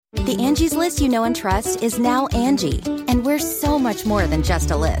The Angie's List you know and trust is now Angie, and we're so much more than just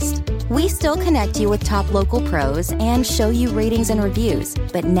a list. We still connect you with top local pros and show you ratings and reviews,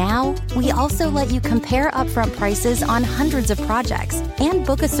 but now we also let you compare upfront prices on hundreds of projects and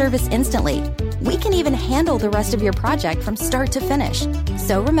book a service instantly. We can even handle the rest of your project from start to finish.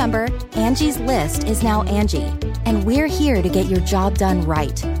 So remember, Angie's List is now Angie, and we're here to get your job done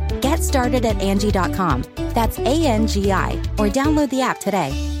right. Get started at Angie.com. That's ANGI, or download the app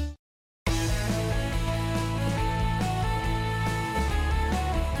today.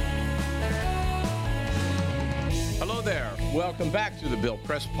 Welcome back to the Bill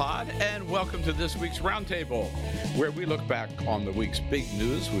Press Pod, and welcome to this week's Roundtable, where we look back on the week's big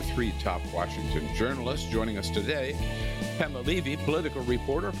news with three top Washington journalists. Joining us today, Pema Levy, political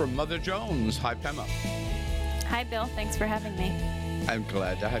reporter from Mother Jones. Hi, Pema. Hi, Bill. Thanks for having me. I'm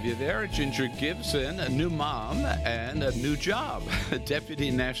glad to have you there. Ginger Gibson, a new mom and a new job,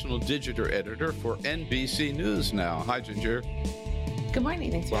 Deputy National Digital Editor for NBC News now. Hi, Ginger. Good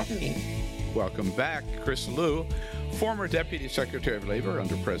morning. Thanks for having me. Welcome back, Chris Liu, former Deputy Secretary of Labor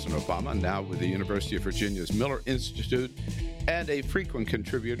under President Obama, now with the University of Virginia's Miller Institute, and a frequent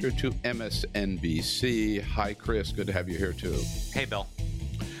contributor to MSNBC. Hi, Chris. Good to have you here, too. Hey, Bill.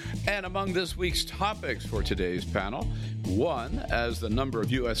 And among this week's topics for today's panel, one, as the number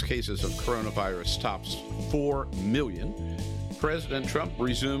of U.S. cases of coronavirus tops 4 million, President Trump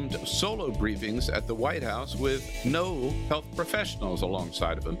resumed solo briefings at the White House with no health professionals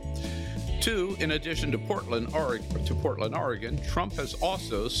alongside of him. Two, in addition to Portland, Oregon, Trump has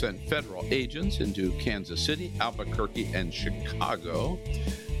also sent federal agents into Kansas City, Albuquerque, and Chicago.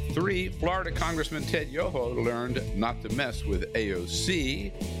 Three, Florida Congressman Ted Yoho learned not to mess with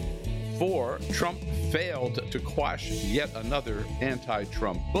AOC. Four, Trump failed to quash yet another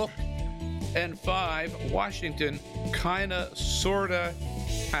anti-Trump book. And five, Washington kinda, sorta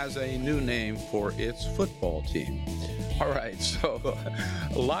has a new name for its football team. All right, so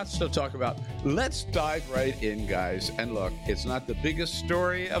lots to talk about. Let's dive right in, guys. And look, it's not the biggest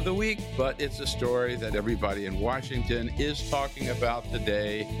story of the week, but it's a story that everybody in Washington is talking about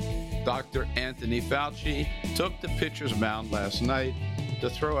today. Dr. Anthony Fauci took the pitcher's mound last night to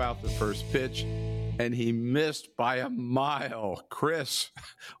throw out the first pitch, and he missed by a mile. Chris,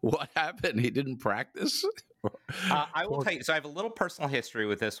 what happened? He didn't practice? I will tell you, so I have a little personal history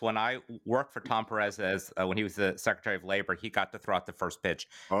with this. When I worked for Tom Perez when he was the Secretary of Labor, he got to throw out the first pitch.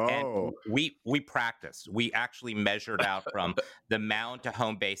 Oh. And we practiced. We actually measured out from the mound to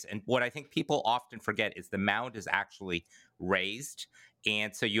home base. And what I think people often forget is the mound is actually raised.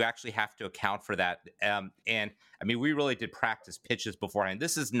 And so you actually have to account for that. And I mean, we really did practice pitches beforehand.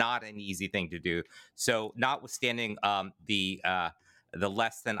 This is not an easy thing to do. So notwithstanding the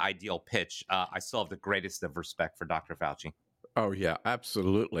less than ideal pitch, I still have the greatest of respect for Dr. Fauci. Oh, yeah,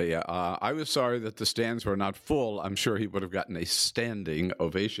 absolutely. I was sorry that the stands were not full. I'm sure he would have gotten a standing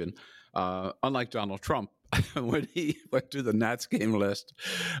ovation, unlike Donald Trump. When he went to the Nats game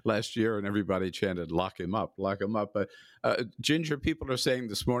last year and everybody chanted, lock him up, lock him up. But Ginger, people are saying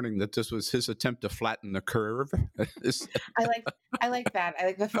this morning that this was his attempt to flatten the curve. I like that. I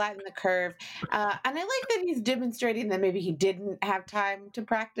like the flatten the curve. And I like that he's demonstrating that maybe he didn't have time to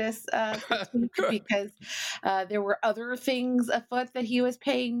practice this week because there were other things afoot that he was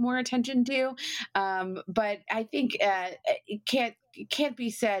paying more attention to. But I think it can't be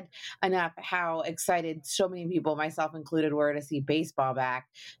said enough how excited so many people, myself included, were to see baseball back.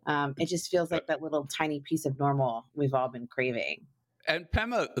 It just feels like that little tiny piece of normal we've all been craving. And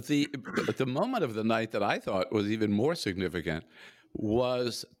Pema, the moment of the night that I thought was even more significant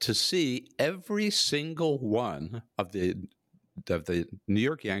was to see every single one of the New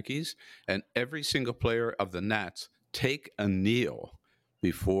York Yankees and every single player of the Nats take a kneel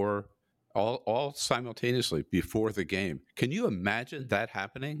before all simultaneously before the game. Can you imagine that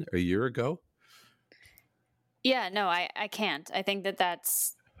happening a year ago? Yeah, no, I can't. I think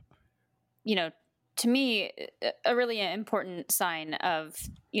that's, to me, a really important sign of,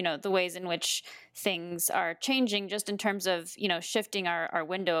 the ways in which things are changing just in terms of, shifting our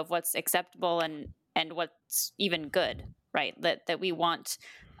window of what's acceptable and what's even good, right? That we want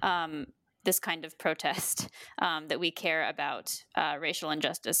this kind of protest, that we care about racial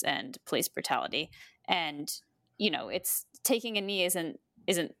injustice and police brutality. And, it's taking a knee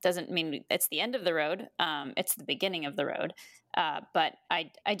doesn't mean it's the end of the road. It's the beginning of the road. But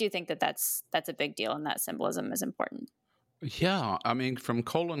I do think that's a big deal, and that symbolism is important. Yeah, I mean, from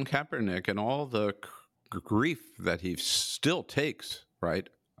Colin Kaepernick and all the grief that he still takes, right?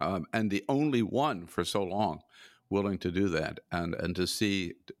 And the only one for so long willing to do that, and to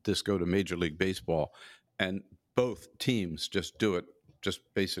see this go to Major League Baseball, and both teams just do it just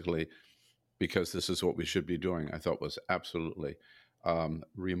basically because this is what we should be doing, I thought was absolutely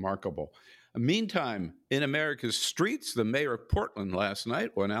remarkable. Meantime, in America's streets, the mayor of Portland last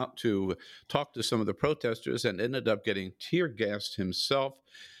night went out to talk to some of the protesters and ended up getting tear gassed himself.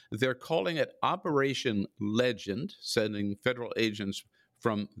 They're calling it Operation Legend, sending federal agents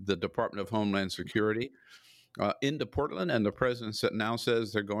from the Department of Homeland Security into Portland, and the president now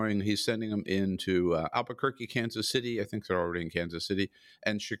says he's sending them into Albuquerque, Kansas City. I think they're already in Kansas City,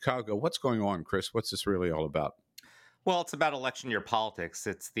 and Chicago. What's going on, Chris? What's this really all about? Well, it's about election year politics.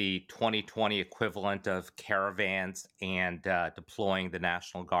 It's the 2020 equivalent of caravans and deploying the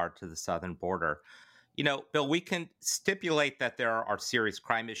National Guard to the southern border. You know, Bill, we can stipulate that there are serious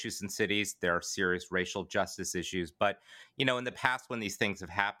crime issues in cities. There are serious racial justice issues. But, you know, in the past, when these things have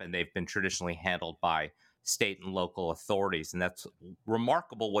happened, they've been traditionally handled by state and local authorities. And that's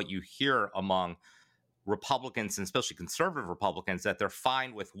remarkable what you hear among Republicans, and especially conservative Republicans, that they're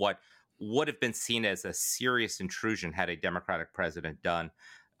fine with what would have been seen as a serious intrusion had a Democratic president done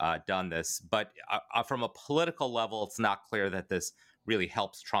this. But from a political level, it's not clear that this really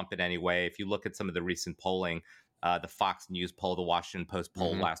helps Trump in any way. If you look at some of the recent polling, the Fox News poll, the Washington Post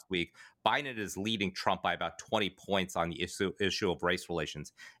poll last week, Biden is leading Trump by about 20 points on the issue of race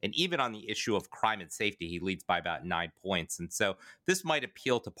relations. And even on the issue of crime and safety, he leads by about 9 points. And so this might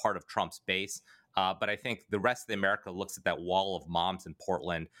appeal to part of Trump's base. But I think the rest of America looks at that wall of moms in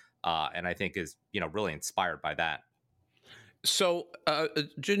Portland and I think is, really inspired by that. So,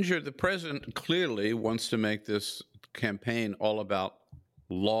 Ginger, the president clearly wants to make this campaign all about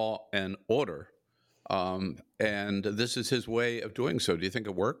law and order. And this is his way of doing so. Do you think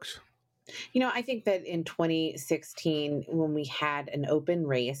it works? I think that in 2016, when we had an open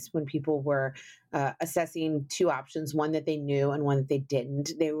race, when people were assessing two options, one that they knew and one that they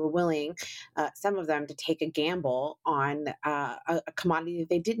didn't, they were willing, some of them, to take a gamble on a commodity that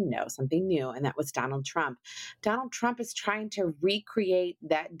they didn't know, something new, and that was Donald Trump. Donald Trump is trying to recreate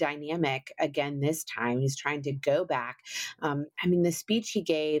that dynamic again this time. He's trying to go back. The speech he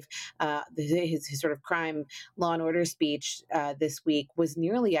gave, his sort of crime, law and order speech this week was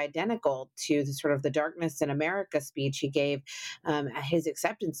nearly identical to the sort of the Darkness in America speech he gave at his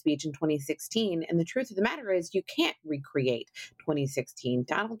acceptance speech in 2016. And the truth of the matter is, you can't recreate 2016.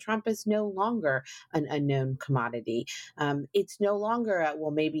 Donald Trump is no longer an unknown commodity. It's no longer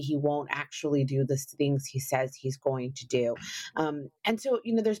maybe he won't actually do the things he says he's going to do. And so,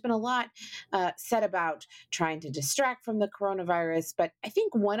 there's been a lot said about trying to distract from the coronavirus. But I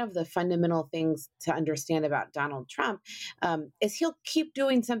think one of the fundamental things to understand about Donald Trump is he'll keep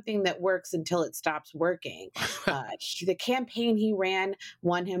doing something that works until it stops working. The campaign he ran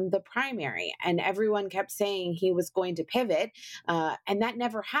won him the primary, and everyone kept saying he was going to pivot, and that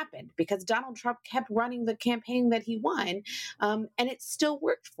never happened because Donald Trump kept running the campaign that he won, and it still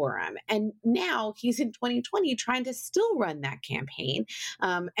worked for him. And now he's in 2020 trying to still run that campaign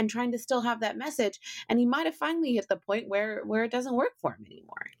and trying to still have that message, and he might have finally hit the point where it doesn't work for him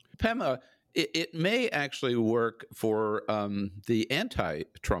anymore. Pema, it may actually work for the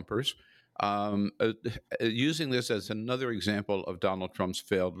anti-Trumpers, using this as another example of Donald Trump's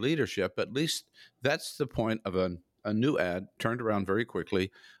failed leadership. At least that's the point of a new ad turned around very quickly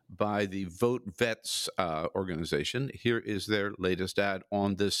by the Vote Vets organization. Here is their latest ad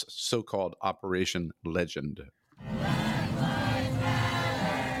on this so-called Operation Legend.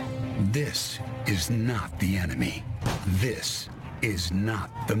 This is not the enemy. This is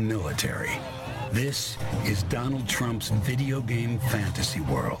not the military. This is Donald Trump's video game fantasy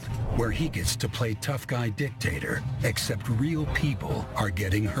world, where he gets to play tough guy dictator, except real people are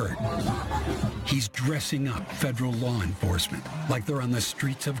getting hurt. He's dressing up federal law enforcement like they're on the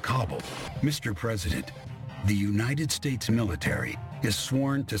streets of Kabul. Mr. President, the United States military is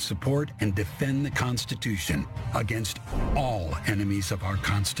sworn to support and defend the Constitution against all enemies of our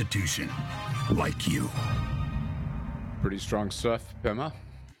Constitution, like you. Pretty strong stuff, Pema.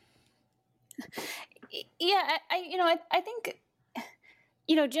 Yeah, I think,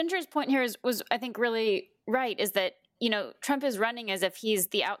 Ginger's point here was I think really right, is that, Trump is running as if he's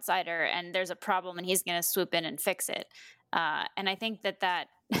the outsider and there's a problem and he's going to swoop in and fix it. And I think that,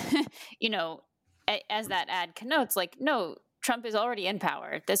 as that ad connotes, no, Trump is already in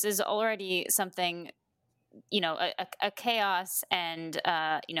power. This is already something, a chaos and,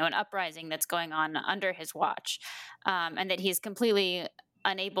 an uprising that's going on under his watch, and that he's completely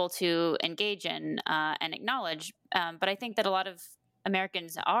unable to engage in and acknowledge. But I think that a lot of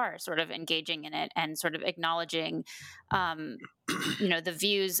Americans are sort of engaging in it and sort of acknowledging, the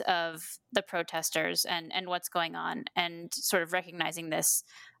views of the protesters and what's going on, and sort of recognizing this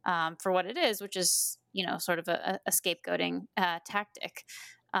for what it is, which is, sort of a scapegoating tactic,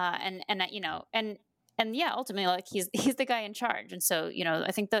 and yeah, ultimately, like he's the guy in charge, and so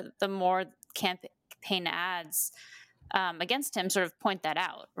I think that the more campaign ads against him sort of point that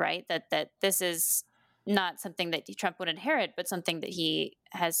out, right? That this is not something that Trump would inherit, but something that he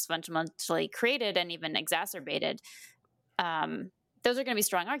has fundamentally created and even exacerbated. Those are going to be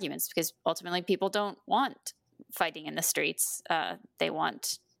strong arguments, because ultimately people don't want fighting in the streets. They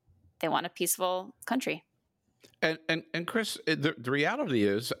want a peaceful country. And Chris, the reality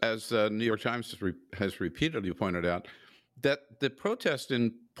is, as the New York Times has repeatedly pointed out, that the protests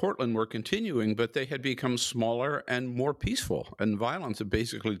in Portland were continuing, but they had become smaller and more peaceful, and violence had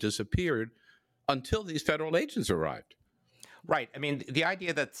basically disappeared until these federal agents arrived. Right. I mean, the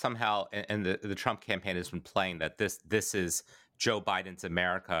idea that somehow, and the Trump campaign has been playing that this is Joe Biden's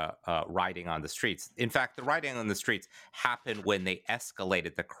America rioting on the streets. In fact, the rioting on the streets happened when they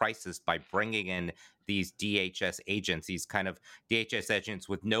escalated the crisis by bringing in these DHS agents, these kind of DHS agents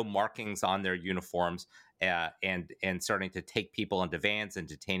with no markings on their uniforms, and starting to take people into vans and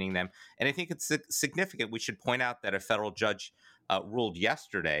detaining them. And I think it's significant. We should point out that a federal judge ruled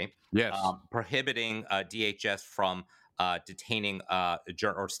yesterday, yes, prohibiting DHS from detaining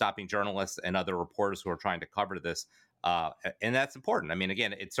or stopping journalists and other reporters who are trying to cover this. And that's important. I mean,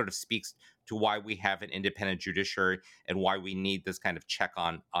 again, it sort of speaks to why we have an independent judiciary and why we need this kind of check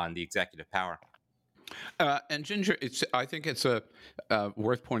on the executive power. And Ginger, I think it's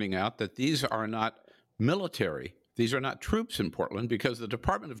worth pointing out that these are not military. These are not troops in Portland, because the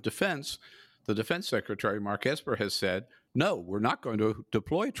Department of Defense, the Defense Secretary, Mark Esper, has said, no, we're not going to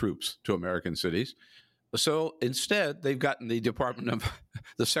deploy troops to American cities. So instead, they've gotten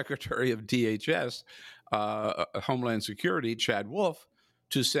the Secretary of DHS, Homeland Security, Chad Wolf,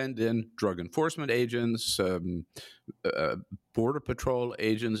 to send in drug enforcement agents, Border Patrol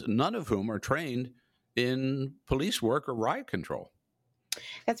agents, none of whom are trained in police work or riot control.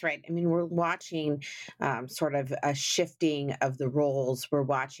 That's right. I mean, we're watching sort of a shifting of the roles. We're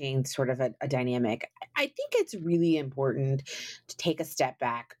watching sort of a dynamic. I think it's really important to take a step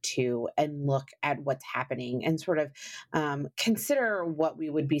back and look at what's happening and sort of consider what we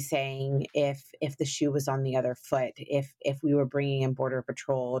would be saying if the shoe was on the other foot, if we were bringing in Border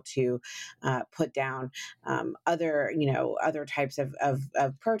Patrol to put down other types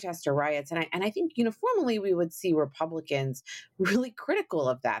of protests or riots. And I think uniformly we would see Republicans really critical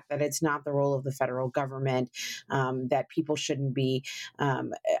of that it's not the role of the federal government, that people shouldn't be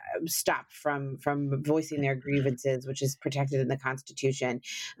stopped from voicing their grievances, which is protected in the Constitution.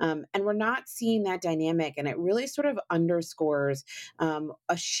 And we're not seeing that dynamic. And it really sort of underscores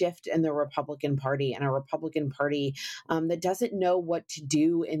a shift in the Republican Party, and a Republican Party that doesn't know what to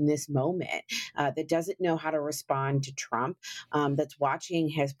do in this moment, that doesn't know how to respond to Trump, that's watching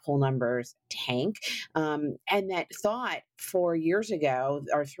his poll numbers tank, and that thought 4 years ago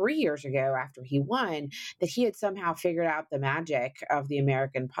or 3 years ago after he won that he had somehow figured out the magic of the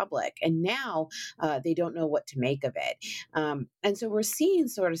American public. And now they don't know what to make of it. And so we're seeing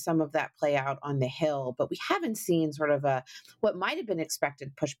sort of some of that play out on the Hill, but we haven't seen sort of what might have been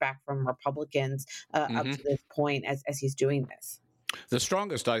expected pushback from Republicans up to this point as he's doing this. The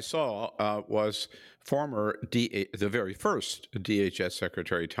strongest I saw was the very first DHS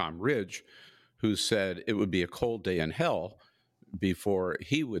Secretary Tom Ridge, who said it would be a cold day in hell before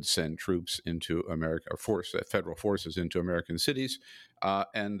he would send troops into America, or federal forces into American cities,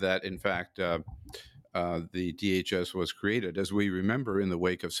 and that, in fact, the DHS was created, as we remember, in the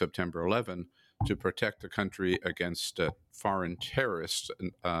wake of September 11, to protect the country against foreign terrorists,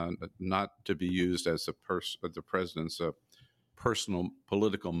 not to be used as the president's personal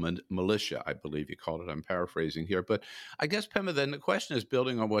political militia, I believe he called it. I'm paraphrasing here. But I guess, Pema, then the question is,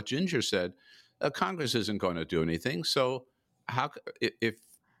 building on what Ginger said, Congress isn't going to do anything. So if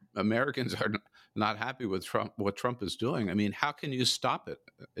Americans are not happy with what Trump is doing, I mean, how can you stop it?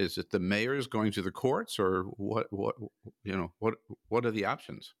 Is it the mayors going to the courts, or what are the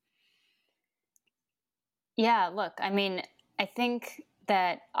options? Yeah, look, I mean, I think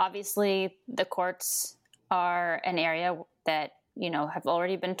that obviously the courts are an area that, have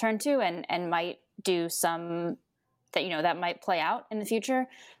already been turned to and might do some that might play out in the future.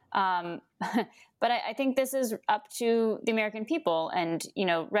 But I think this is up to the American people and,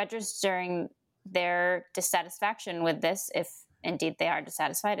 registering their dissatisfaction with this, if indeed they are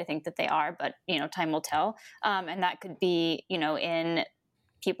dissatisfied. I think that they are, but, time will tell. And that could be, in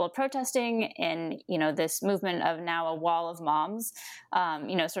people protesting in, this movement of now a wall of moms,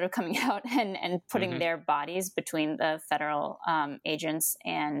 sort of coming out and putting their bodies between the federal agents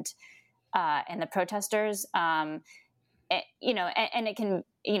and the protesters. And it can,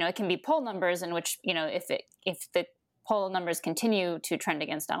 it can be poll numbers in which, if the poll numbers continue to trend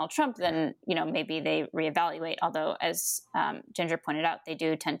against Donald Trump, then, maybe they reevaluate. Although, as Ginger pointed out, they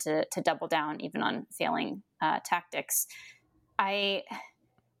do tend to double down even on failing tactics.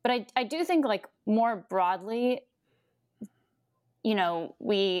 But I do think, like, more broadly,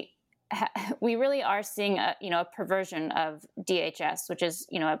 we really are seeing a perversion of DHS, which is,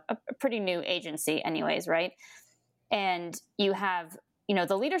 a pretty new agency anyways, right? And you have,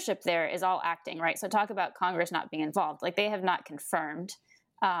 the leadership there is all acting, right? So talk about Congress not being involved. Like, they have not confirmed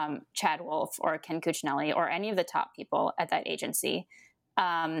Chad Wolf or Ken Cuccinelli or any of the top people at that agency.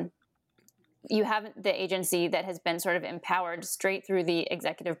 You have the agency that has been sort of empowered straight through the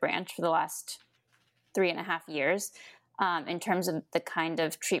executive branch for the last 3.5 years in terms of the kind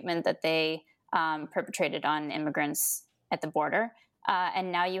of treatment that they perpetrated on immigrants at the border.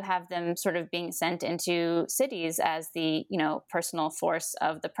 And now you have them sort of being sent into cities as the, personal force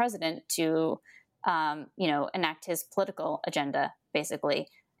of the president to, enact his political agenda, basically.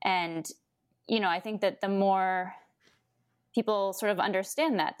 And, I think that the more people sort of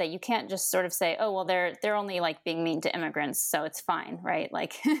understand that you can't just sort of say, oh, well, they're only, like, being mean to immigrants, so it's fine, right?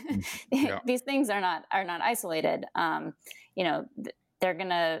 Like, these things are not isolated. They're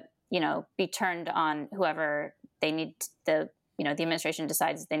gonna, be turned on whoever they need the administration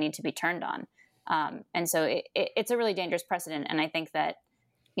decides they need to be turned on. And so it's a really dangerous precedent. And I think that,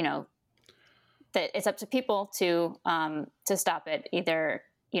 that it's up to people to stop it, either,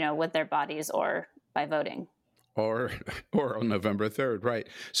 with their bodies or by voting. Or on November 3rd, right.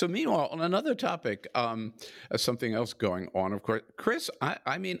 So meanwhile, on another topic, something else going on, of course. Chris,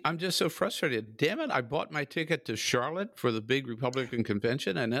 I mean, I'm just so frustrated. Damn it, I bought my ticket to Charlotte for the big Republican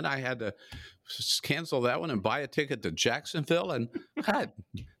convention, and then I had to cancel that one and buy a ticket to Jacksonville. And God,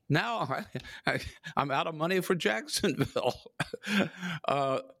 now I'm out of money for Jacksonville.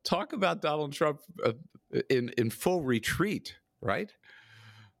 Talk about Donald Trump in full retreat, right?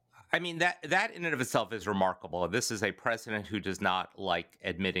 I mean, that in and of itself is remarkable. This is a president who does not like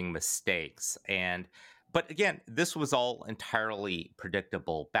admitting mistakes. But again, this was all entirely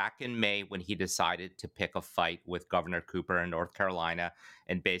predictable. Back in May, when he decided to pick a fight with Governor Cooper in North Carolina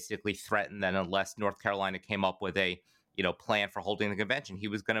and basically threatened that unless North Carolina came up with a plan for holding the convention, he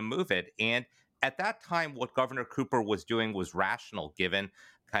was going to move it. And at that time, what Governor Cooper was doing was rational, given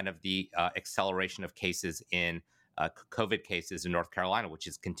kind of the acceleration of cases in COVID cases in North Carolina, which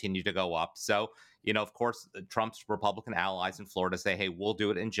has continued to go up. So, of course, Trump's Republican allies in Florida say, hey, we'll do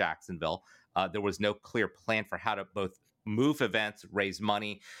it in Jacksonville. There was no clear plan for how to both move events, raise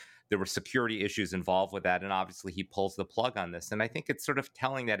money. There were security issues involved with that. And obviously, he pulls the plug on this. And I think it's sort of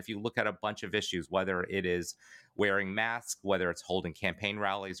telling that if you look at a bunch of issues, whether it is wearing masks, whether it's holding campaign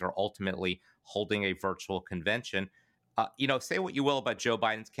rallies, or ultimately holding a virtual convention, say what you will about Joe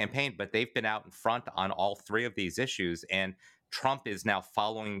Biden's campaign, but they've been out in front on all three of these issues. And Trump is now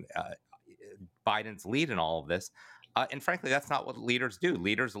following Biden's lead in all of this. And frankly, that's not what leaders do.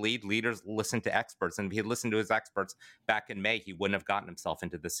 Leaders lead, leaders listen to experts. And if he had listened to his experts back in May, he wouldn't have gotten himself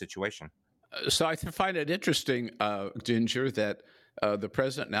into this situation. So I find it interesting, Ginger, that the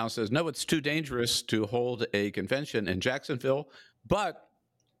president now says, no, it's too dangerous to hold a convention in Jacksonville, but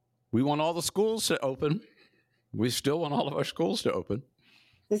we want all the schools to open. We still want all of our schools to open.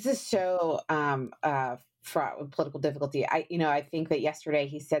 This is so fraught with political difficulty. I think that yesterday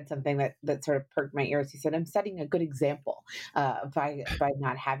he said something that sort of perked my ears. He said, I'm setting a good example by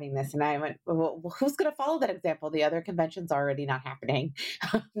not having this. And I went, well, who's going to follow that example? The other convention's already not happening.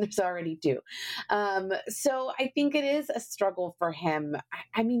 There's already two. So I think it is a struggle for him.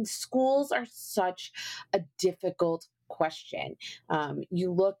 I mean, schools are such a difficult question.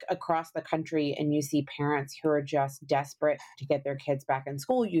 You look across the country and you see parents who are just desperate to get their kids back in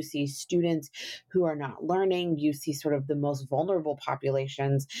school. You see students who are not learning. You see sort of the most vulnerable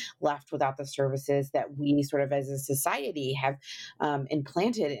populations left without the services that we sort of as a society have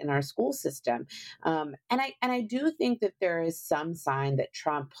implanted in our school system. And I do think that there is some sign that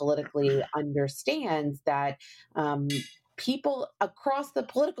Trump politically understands that people across the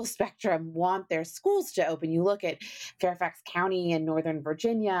political spectrum want their schools to open. You look at Fairfax County in Northern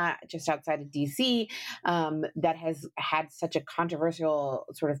Virginia, just outside of DC, that has had such a controversial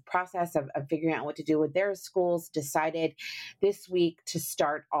sort of process of figuring out what to do with their schools, decided this week to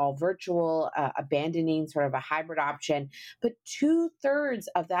start all virtual, abandoning sort of a hybrid option. But 2/3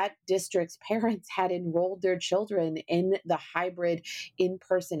 of that district's parents had enrolled their children in the hybrid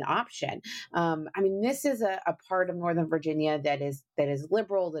in-person option. I mean, this is a part of Northern Virginia that is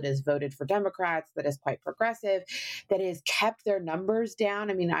liberal, that has voted for Democrats, that is quite progressive, that has kept their numbers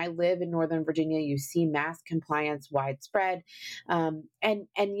down. I mean, I live in Northern Virginia. You see mask compliance widespread, and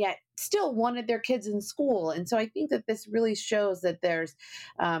yet still wanted their kids in school. And so I think that this really shows that there's,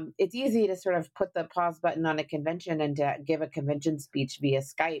 it's easy to sort of put the pause button on a convention and to give a convention speech via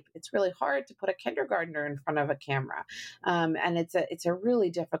Skype. It's really hard to put a kindergartner in front of a camera. And it's a really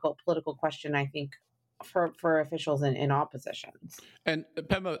difficult political question, I think, for officials in all positions. And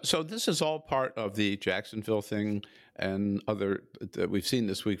Pema, so this is all part of the Jacksonville thing and other that we've seen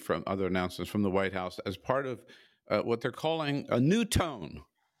this week from other announcements from the White House as part of what they're calling a new tone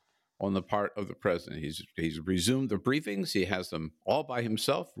on the part of the president. He's resumed the briefings. He has them all by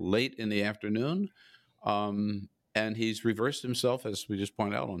himself late in the afternoon. And he's reversed himself, as we just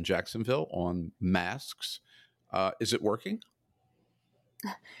pointed out, on Jacksonville, on masks. Is it working?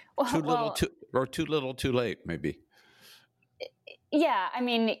 Too little, too late, maybe. Yeah, I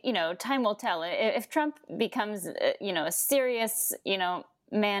mean, time will tell. If Trump becomes, a serious,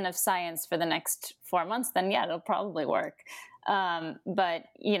 man of science for the next 4 months, then yeah, it'll probably work. But,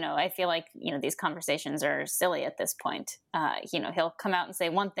 I feel like, these conversations are silly at this point. He'll come out and say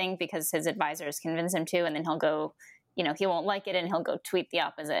one thing because his advisors convince him to, and then he'll go, he won't like it and he'll go tweet the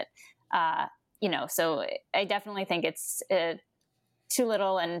opposite. So I definitely think it's too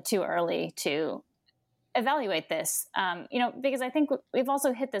little and too early to evaluate this, because I think we've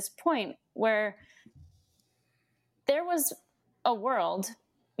also hit this point where there was a world,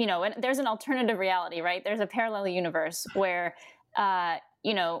 and there's an alternative reality, right? There's a parallel universe where,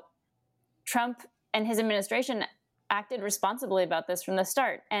 Trump and his administration acted responsibly about this from the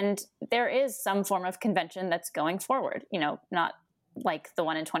start. And there is some form of convention that's going forward, not like the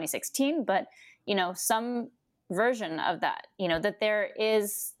one in 2016, but, some version of that, that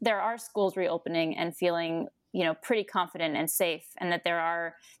there are schools reopening and feeling, pretty confident and safe, and that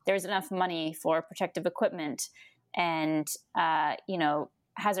there's enough money for protective equipment and,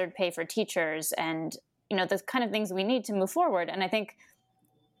 hazard pay for teachers and, the kind of things we need to move forward. And I think,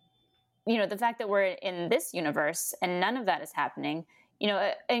 the fact that we're in this universe and none of that is happening,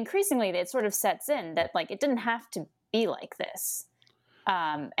 increasingly it sort of sets in that like, it didn't have to be like this.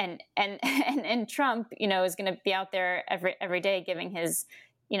 And Trump, is going to be out there every day giving his,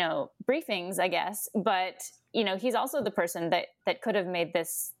 briefings, I guess. But, he's also the person that could have made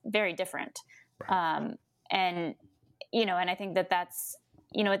this very different. Right. And I think that's,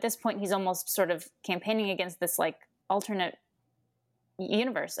 at this point, he's almost sort of campaigning against this like alternate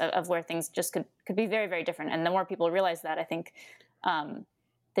universe of where things just could be very, very different. And the more people realize that, I think,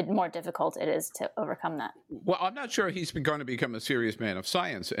 the more difficult it is to overcome that. Well, I'm not sure he's going to become a serious man of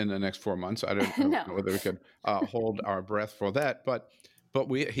science in the next 4 months. I don't know whether we can hold our breath for that. But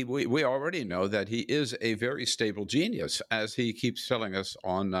we already know that he is a very stable genius, as he keeps telling us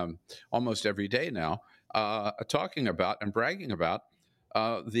on almost every day now, talking about and bragging about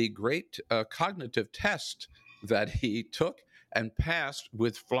the great cognitive test that he took and passed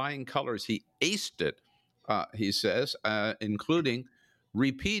with flying colors. He aced it, he says, including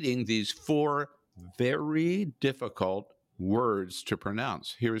repeating these 4 very difficult words to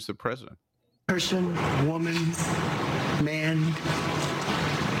pronounce. Here is the president. Person, woman, man,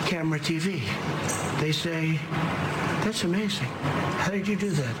 camera, TV. They say, that's amazing. How did you do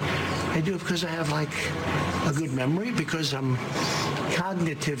that? I do it because I have like a good memory, because I'm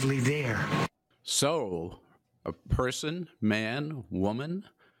cognitively there. So, a person, man, woman,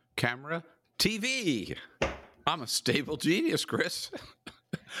 camera, TV. I'm a stable genius, Chris.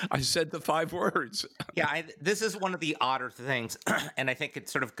 I said the 5 words. Yeah, this is one of the odder things, and I think it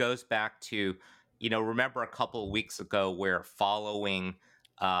sort of goes back to, remember a couple of weeks ago where following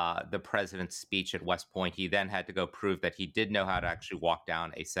the president's speech at West Point, he then had to go prove that he did know how to actually walk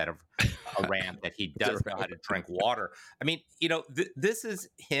down a ramp, that he does know how to drink water. I mean, this is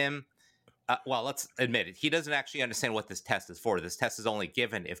him. Well, let's admit it. He doesn't actually understand what this test is for. This test is only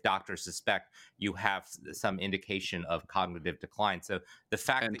given if doctors suspect you have some indication of cognitive decline. So the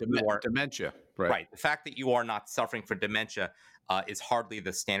fact that you are dementia, right? The fact that you are not suffering from dementia is hardly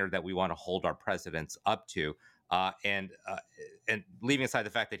the standard that we want to hold our presidents up to. And leaving aside the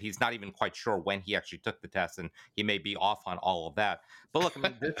fact that he's not even quite sure when he actually took the test, and he may be off on all of that. But look, I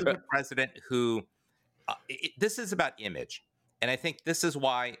mean, this is a president who this is about image, and I think this is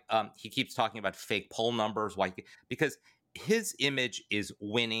why he keeps talking about fake poll numbers. Why? Because his image is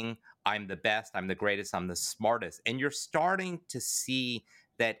winning. I'm the best. I'm the greatest. I'm the smartest, and you're starting to see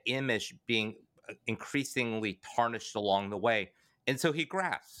that image being increasingly tarnished along the way. And so he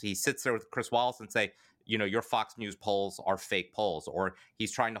grasps. He sits there with Chris Wallace and say, your Fox News polls are fake polls, or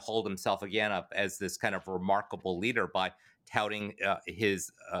he's trying to hold himself again up as this kind of remarkable leader by touting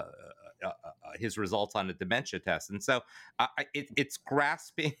his results on a dementia test. And so it's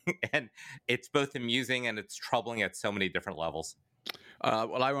grasping, and it's both amusing and it's troubling at so many different levels.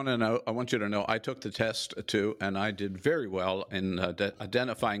 Well, I want you to know, I took the test too, and I did very well in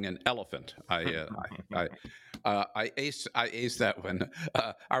identifying an elephant. I aced that one.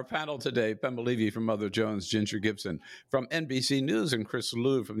 Our panel today: Pamela Levy from Mother Jones, Ginger Gibson from NBC News, and Chris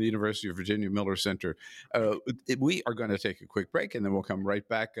Liu from the University of Virginia Miller Center. We are going to take a quick break, and then we'll come right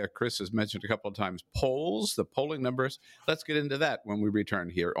back. Chris has mentioned a couple of times polls, the polling numbers. Let's get into that when we return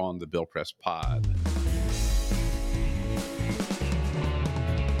here on the Bill Press Pod.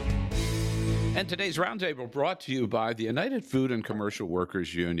 And today's Roundtable brought to you by the United Food and Commercial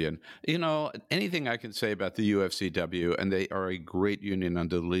Workers Union. Anything I can say about the UFCW, and they are a great union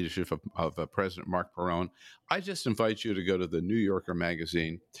under the leadership of President Mark Perone. I just invite you to go to the New Yorker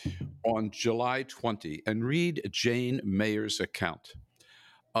magazine on July 20 and read Jane Mayer's account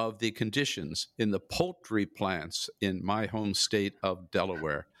of the conditions in the poultry plants in my home state of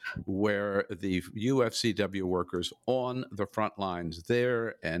Delaware, where the UFCW workers on the front lines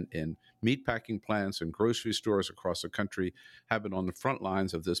there and in meatpacking plants and grocery stores across the country have been on the front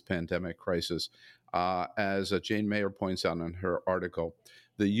lines of this pandemic crisis. As Jane Mayer points out in her article,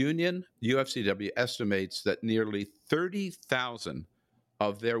 the union, UFCW, estimates that nearly 30,000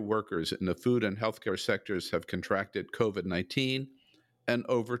 of their workers in the food and healthcare sectors have contracted COVID-19, and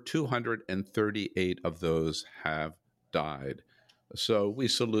over 238 of those have died. So we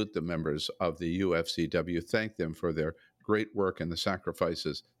salute the members of the UFCW, thank them for their great work and the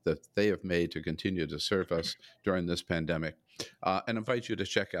sacrifices that they have made to continue to serve us during this pandemic, and invite you to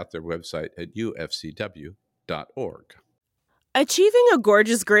check out their website at ufcw.org. Achieving a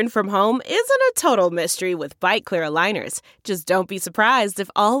gorgeous grin from home isn't a total mystery with Bite Clear aligners. Just don't be surprised if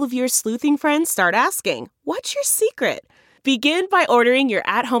all of your sleuthing friends start asking, "What's your secret?" Begin by ordering your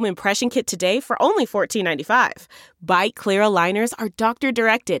at-home impression kit today for only $14.95. Bite Clear aligners are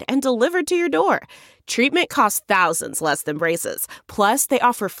doctor-directed and delivered to your door. Treatment costs thousands less than braces. Plus, they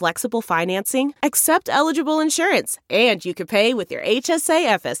offer flexible financing, accept eligible insurance, and you can pay with your HSA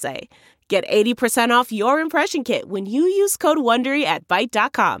FSA. Get 80% off your impression kit when you use code WONDERY at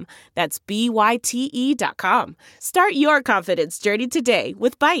Byte.com. That's BYTE.com. Start your confidence journey today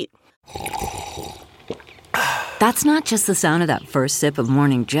with Byte. That's not just the sound of that first sip of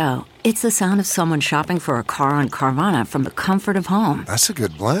Morning Joe. It's the sound of someone shopping for a car on Carvana from the comfort of home. That's a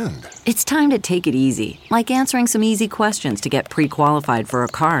good blend. It's time to take it easy, like answering some easy questions to get pre-qualified for a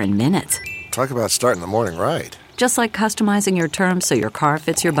car in minutes. Talk about starting the morning right. Just like customizing your terms so your car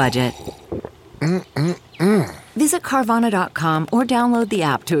fits your budget. Visit Carvana.com or download the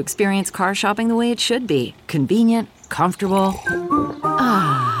app to experience car shopping the way it should be. Convenient, comfortable.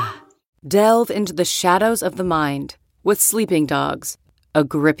 Delve into the shadows of the mind with Sleeping Dogs, a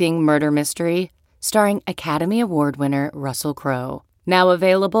gripping murder mystery starring Academy Award winner Russell Crowe. Now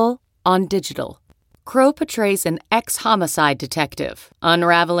available on digital. Crowe portrays an ex-homicide detective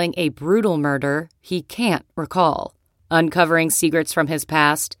unraveling a brutal murder he can't recall. Uncovering secrets from his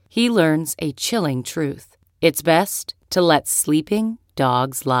past, he learns a chilling truth. It's best to let sleeping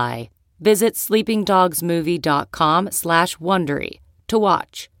dogs lie. Visit sleepingdogsmovie.com/Wondery to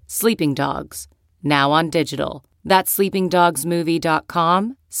watch Sleeping Dogs, now on digital. That's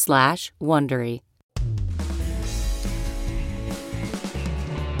sleepingdogsmovie.com/Wondery.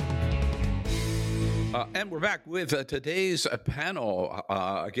 And we're back with today's panel.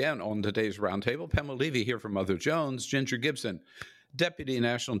 Again, on today's Roundtable, Pamela Levy here from Mother Jones, Ginger Gibson, Deputy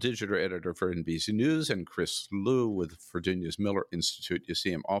National Digital Editor for NBC News, and Chris Liu with Virginia's Miller Institute. You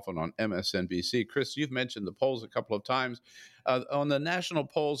see him often on MSNBC. Chris, you've mentioned the polls a couple of times. On the national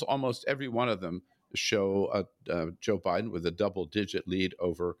polls, almost every one of them show Joe Biden with a double-digit lead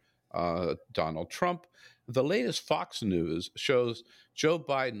over Donald Trump. The latest Fox News shows Joe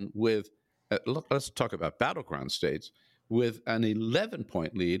Biden with, let's talk about battleground states, with an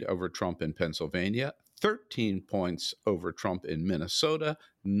 11-point lead over Trump in Pennsylvania, 13 points over Trump in Minnesota,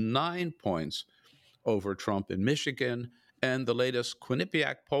 9 points over Trump in Michigan, and the latest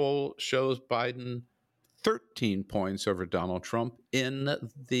Quinnipiac poll shows Biden 13 points over Donald Trump in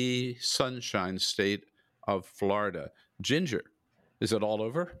the Sunshine State of Florida. Ginger, is it all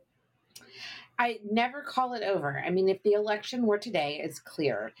over? I never call it over. I mean, if the election were today, it's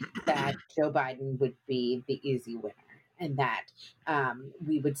clear that Joe Biden would be the easy winner, and that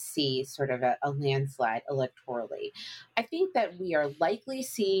we would see sort of a landslide electorally. I think that we are likely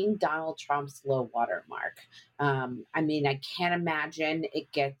seeing Donald Trump's low water mark. I mean, I can't imagine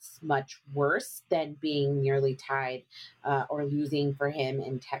it gets much worse than being nearly tied or losing for him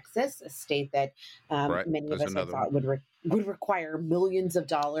in Texas, a state that Right. many There's of us had another thought one. would require millions of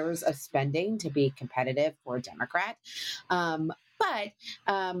dollars of spending to be competitive for a Democrat. But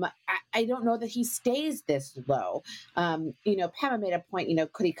I don't know that he stays this low. Pema made a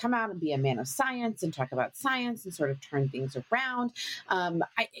point, could he come out and be a man of science and talk about science and sort of turn things around?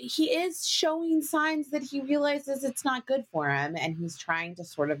 He is showing signs that he realizes it's not good for him, and he's trying to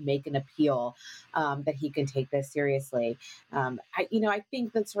sort of make an appeal that he can take this seriously. I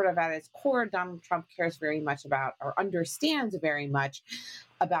think that sort of at its core, Donald Trump cares very much about, or understands very much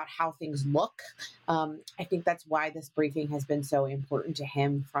about how things look. I think that's why this briefing has been so important to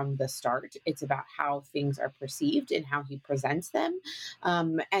him from the start. It's about how things are perceived and how he presents them.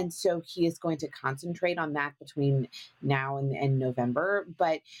 And so he is going to concentrate on that between now and November.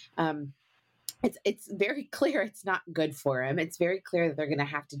 But it's very clear it's not good for him. It's very clear that they're going to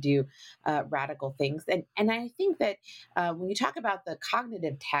have to do radical things. And I think that when you talk about the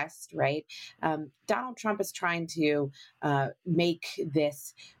cognitive test, right, Donald Trump is trying to make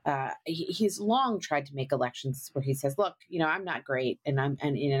this, he's long tried to make elections where he says, look, I'm not great. And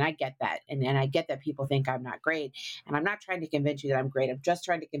I get that. And I get that people think I'm not great. And I'm not trying to convince you that I'm great. I'm just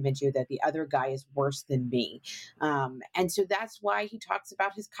trying to convince you that the other guy is worse than me. And so that's why he talks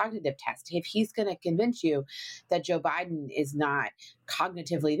about his cognitive test. If he's going to convince you that Joe Biden is not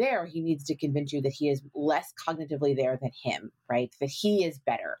cognitively there, he needs to convince you that he is less cognitively there than him, right? That he is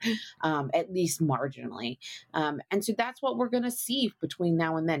better, at least marginally. And so that's what we're going to see between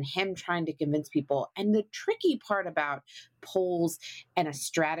now and then, him trying to convince people. And the tricky part about polls and a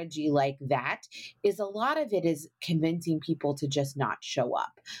strategy like that is a lot of it is convincing people to just not show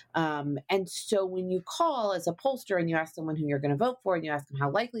up. And so when you call as a pollster and you ask someone who you're going to vote for and you ask them how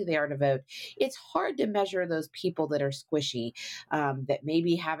likely they are to vote, it's hard to measure those people that are squishy, that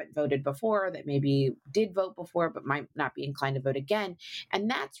maybe haven't voted before, that maybe did vote before, but might not be inclined to vote again. And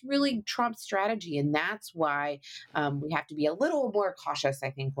that's really Trump's strategy. And that's why we have to be a little more cautious,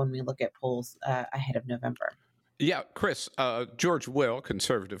 I think, when we look at polls ahead of November. Yeah, Chris, George Will,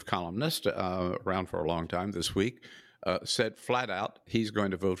 conservative columnist, around for a long time this week, said flat out he's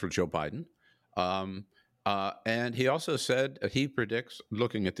going to vote for Joe Biden. And he also said he predicts,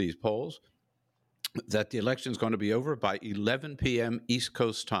 looking at these polls, that the election is going to be over by 11 p.m. East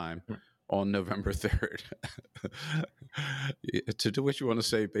Coast time on November 3rd. To which you want to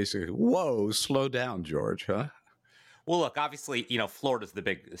say basically, whoa, slow down, George, huh? Well, look, obviously, Florida's the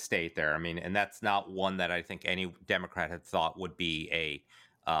big state there. I mean, and that's not one that I think any Democrat had thought would be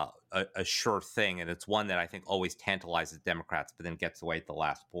a sure thing. And it's one that I think always tantalizes Democrats, but then gets away at the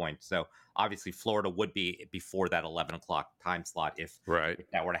last point. So obviously, Florida would be before that 11 o'clock time slot if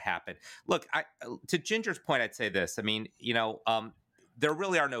that were to happen. Look, to Ginger's point, I'd say this. I mean, there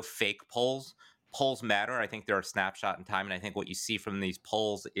really are no fake polls. Polls matter. I think they're a snapshot in time. And I think what you see from these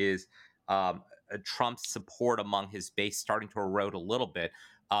polls is Trump's support among his base starting to erode a little bit.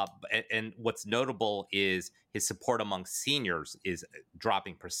 And what's notable is his support among seniors is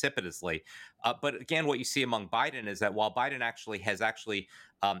dropping precipitously. But again, what you see among Biden is that while Biden has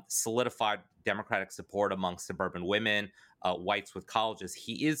solidified Democratic support among suburban women, whites with colleges,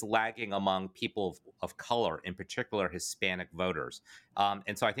 he is lagging among people of color, in particular Hispanic voters.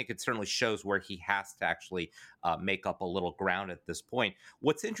 And so I think it certainly shows where he has to actually make up a little ground at this point.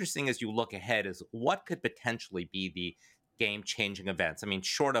 What's interesting as you look ahead is what could potentially be the game-changing events. I mean,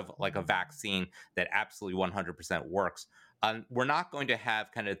 short of like a vaccine that absolutely 100% works, we're not going to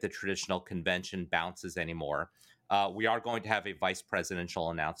have kind of the traditional convention bounces anymore. We are going to have a vice presidential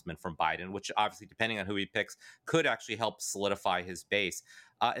announcement from Biden, which obviously, depending on who he picks, could actually help solidify his base.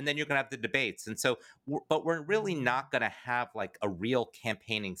 And then you're going to have the debates. And so, but we're really not going to have like a real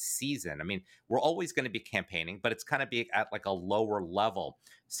campaigning season. I mean, we're always going to be campaigning, but it's kind of be at like a lower level.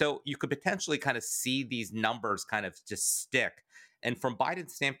 So you could potentially kind of see these numbers kind of just stick. And from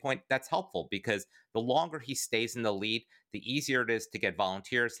Biden's standpoint, that's helpful because the longer he stays in the lead, the easier it is to get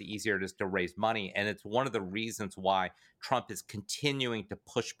volunteers, the easier it is to raise money. And it's one of the reasons why Trump is continuing to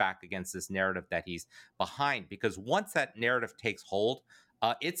push back against this narrative that he's behind. Because once that narrative takes hold,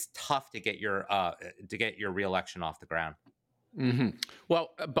 it's tough to get your reelection off the ground. Hmm.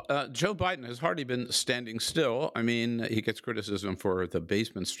 Well, Joe Biden has hardly been standing still. I mean, he gets criticism for the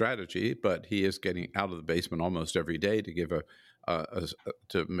basement strategy, but he is getting out of the basement almost every day to give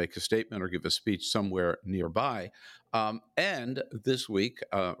to make a statement or give a speech somewhere nearby. And this week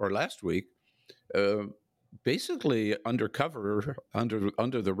or last week, uh, basically undercover,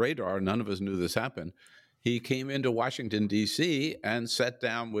 under the radar, none of us knew this happened. He came into Washington, D.C., and sat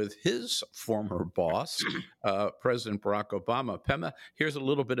down with his former boss, President Barack Obama. Pema, here's a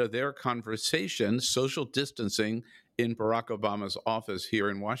little bit of their conversation, social distancing in Barack Obama's office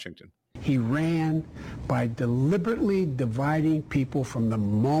here in Washington. He ran by deliberately dividing people from the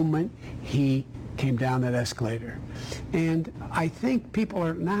moment he came down that escalator. And I think people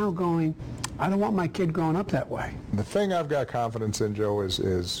are now going, I don't want my kid growing up that way. The thing I've got confidence in, Joe,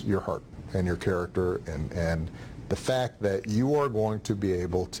 is your heart and your character and the fact that you are going to be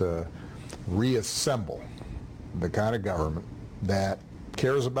able to reassemble the kind of government that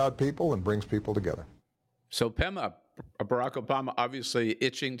cares about people and brings people together. So, Pema, Barack Obama obviously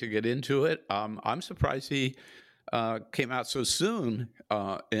itching to get into it. I'm surprised he came out so soon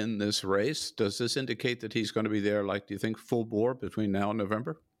in this race. Does this indicate that he's going to be there, do you think, full bore between now and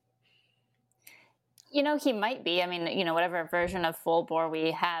November? He might be. I mean, whatever version of full bore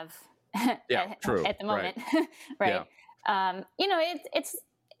we have true. at the moment, right? Yeah.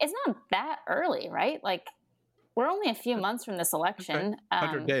 It's not that early, right? Like, we're only a few months from this election.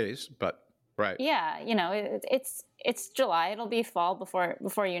 100 days, but right. Yeah, it's July. It'll be fall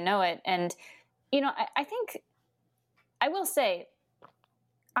before you know it. And I think I will say,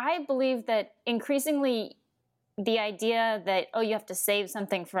 I believe that increasingly the idea that, you have to save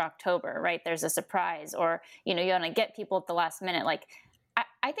something for October, right? There's a surprise, or, you want to get people at the last minute. Like,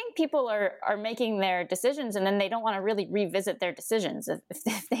 I think people are making their decisions, and then they don't want to really revisit their decisions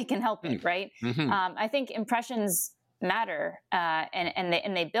if they can help it, right? Mm-hmm. I think impressions matter,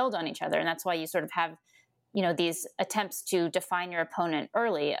 and they build on each other, and that's why you sort of have, these attempts to define your opponent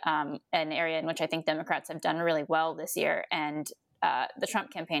early, an area in which I think Democrats have done really well this year, and the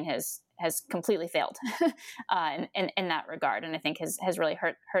Trump campaign has completely failed in that regard, and I think has really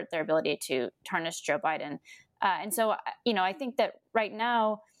hurt their ability to tarnish Joe Biden. And so, I think that right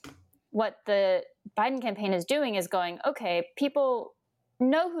now, what the Biden campaign is doing is going, okay, people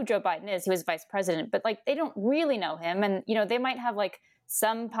know who Joe Biden is. He was vice president, but they don't really know him. And, they might have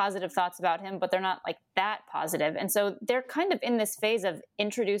some positive thoughts about him, but they're not that positive. And so they're kind of in this phase of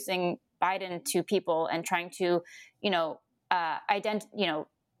introducing Biden to people and trying to,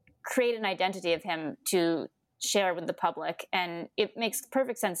 create an identity of him to share with the public. And it makes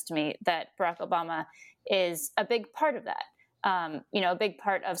perfect sense to me that Barack Obama is a big part of that. A big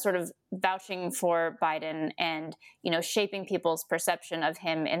part of sort of vouching for Biden and, shaping people's perception of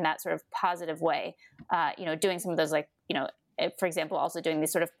him in that sort of positive way. Doing some of those, for example, also doing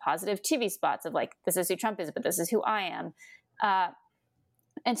these sort of positive TV spots of this is who Trump is, but this is who I am.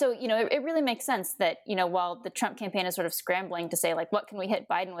 And so, it really makes sense that, while the Trump campaign is sort of scrambling to say, what can we hit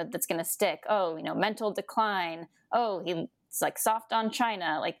Biden with that's going to stick? Oh, mental decline. Oh, he's soft on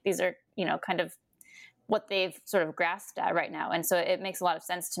China. These are, kind of what they've sort of grasped at right now. And so it makes a lot of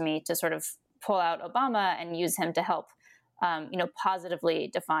sense to me to sort of pull out Obama and use him to help, positively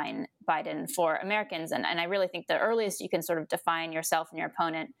define Biden for Americans. And I really think the earliest you can sort of define yourself and your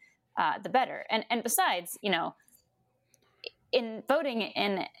opponent, the better. And besides, in voting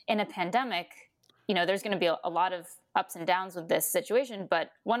in a pandemic, there's going to be a lot of ups and downs with this situation.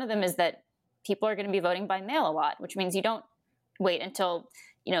 But one of them is that people are going to be voting by mail a lot, which means you don't wait until,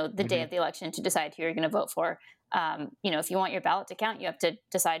 the day of the election to decide who you're going to vote for. If you want your ballot to count, you have to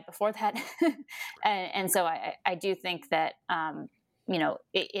decide before that. and so I do think that,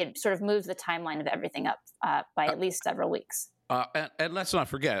 it sort of moves the timeline of everything up by at least several weeks. And let's not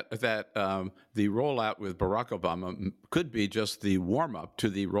forget that the rollout with Barack Obama could be just the warm-up to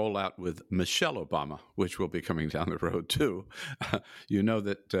the rollout with Michelle Obama, which will be coming down the road, too. That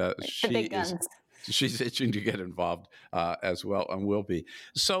she's itching to get involved as well, and will be.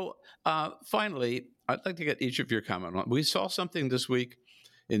 So finally, I'd like to get each of your comment on. We saw something this week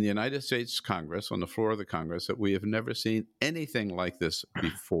in the United States Congress, on the floor of the Congress, that we have never seen anything like this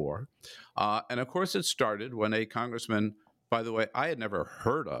before. And of course, it started when a congressman, by the way, I had never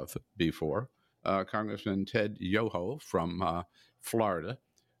heard of before, Congressman Ted Yoho from Florida,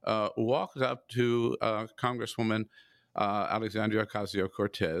 walked up to Congresswoman Alexandria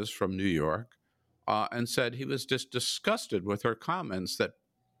Ocasio-Cortez from New York and said he was just disgusted with her comments that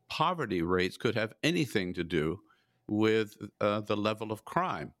poverty rates could have anything to do with the level of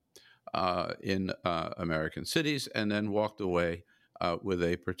crime in American cities, and then walked away with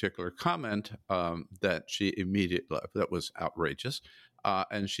a particular comment that was outrageous,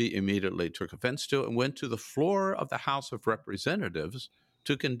 and she immediately took offense to and went to the floor of the House of Representatives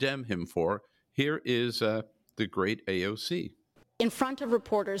to condemn him for. Here is the great AOC. In front of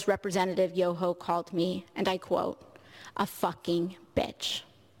reporters, Representative Yoho called me, and I quote, a fucking bitch.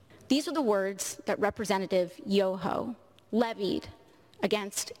 These are the words that Representative Yoho levied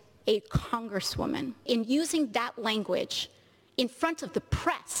against a congresswoman. In using that language in front of the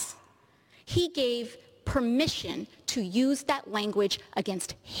press, he gave permission to use that language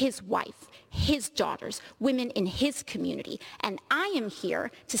against his wife, his daughters, women in his community. And I am here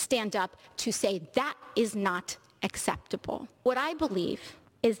to stand up to say that is not acceptable. What I believe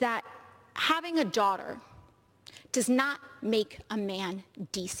is that having a daughter does not make a man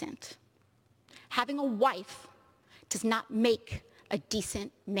decent. Having a wife does not make a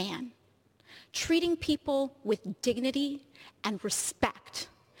decent man. Treating people with dignity and respect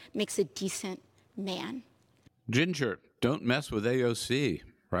makes a decent man. Ginger, don't mess with AOC,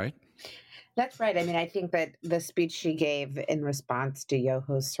 right? That's right. I mean, I think that the speech she gave in response to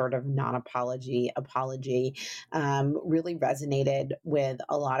Yoho's sort of apology really resonated with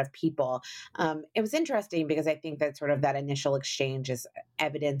a lot of people. It was interesting because I think that sort of that initial exchange is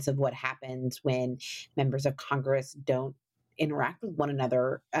evidence of what happens when members of Congress don't interact with one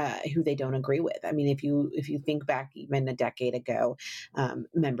another who they don't agree with. I mean, if you think back even a decade ago,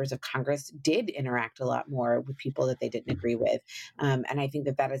 members of Congress did interact a lot more with people that they didn't agree with. And I think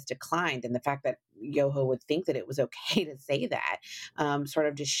that has declined. And the fact that Yoho would think that it was okay to say that sort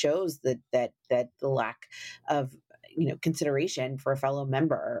of just shows that the lack of consideration for a fellow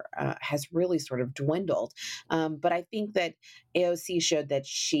member has really sort of dwindled. But I think that AOC showed that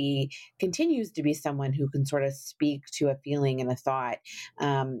she continues to be someone who can sort of speak to a feeling and a thought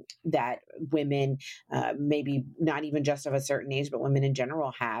that women, maybe not even just of a certain age, but women in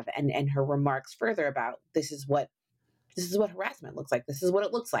general have. And her remarks further about this is what harassment looks like. This is what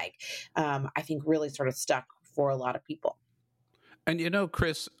it looks like. I think really sort of stuck for a lot of people. And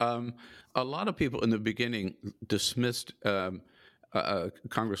Chris, a lot of people in the beginning dismissed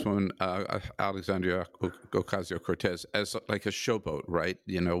Congresswoman Alexandria Ocasio-Cortez as like a showboat, right?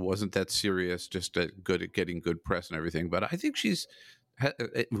 Wasn't that serious, just good at getting good press and everything. But I think she's,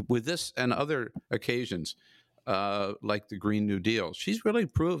 with this and other occasions, like the Green New Deal, she's really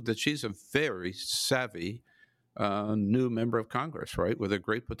proved that she's a very savvy new member of Congress, right, with a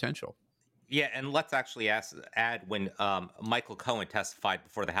great potential. Yeah, and let's actually add when Michael Cohen testified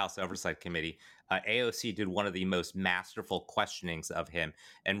before the House Oversight Committee, AOC did one of the most masterful questionings of him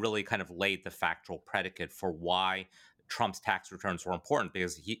and really kind of laid the factual predicate for why Trump's tax returns were important,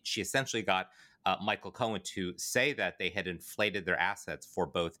 because she essentially got Michael Cohen to say that they had inflated their assets for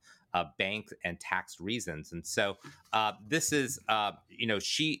both bank and tax reasons. And so this is,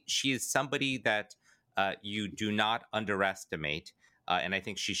 she is somebody that you do not underestimate. And I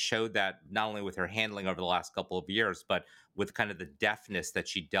think she showed that not only with her handling over the last couple of years, but with kind of the deftness that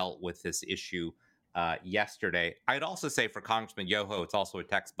she dealt with this issue yesterday. I'd also say for Congressman Yoho, it's also a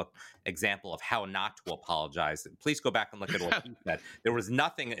textbook example of how not to apologize. Please go back and look at what he said. There was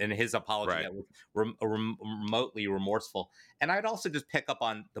nothing in his apology that was remotely remorseful. And I'd also just pick up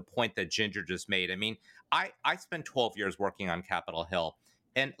on the point that Ginger just made. I mean, I spent 12 years working on Capitol Hill.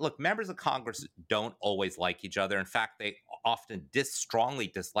 And look, members of Congress don't always like each other. In fact, they often strongly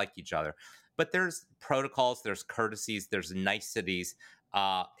dislike each other. But there's protocols, there's courtesies, there's niceties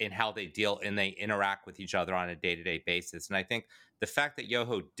in how they deal and they interact with each other on a day-to-day basis. And I think the fact that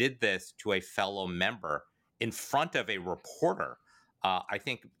Yoho did this to a fellow member in front of a reporter, I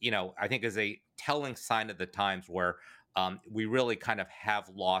think is a telling sign of the times where we really kind of have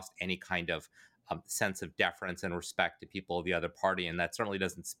lost any kind of sense of deference and respect to people of the other party. And that certainly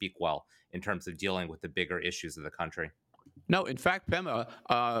doesn't speak well in terms of dealing with the bigger issues of the country. No, in fact, Pema,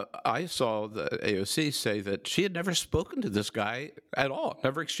 I saw the AOC say that she had never spoken to this guy at all,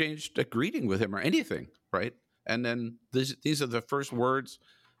 never exchanged a greeting with him or anything, right? And then these are the first words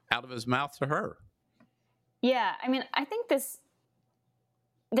out of his mouth to her. Yeah, I mean, I think this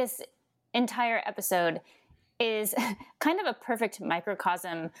entire episode is kind of a perfect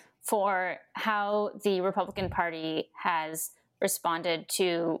microcosm for how the Republican Party has responded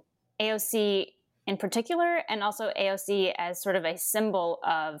to AOC in particular, and also AOC as sort of a symbol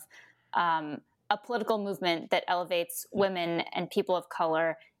of a political movement that elevates women and people of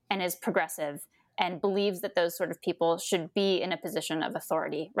color and is progressive and believes that those sort of people should be in a position of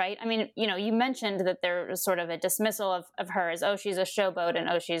authority, right? I mean, you mentioned that there was sort of a dismissal of her as, oh, she's a showboat and,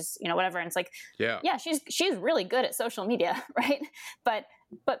 oh, she's, whatever. And it's like, yeah, she's really good at social media, right? But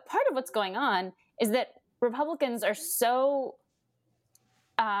part of what's going on is that Republicans are so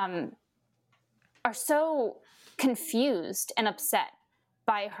are so confused and upset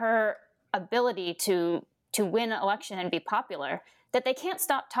by her ability to win an election and be popular that they can't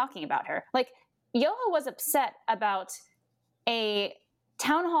stop talking about her. Like, Yoho was upset about a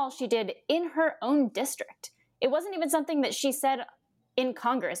town hall she did in her own district. It wasn't even something that she said in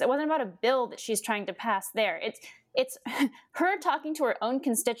Congress. It wasn't about a bill that she's trying to pass there. It's her talking to her own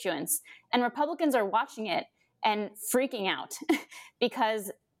constituents, and Republicans are watching it and freaking out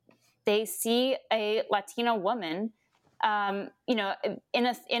because they see a Latina woman, in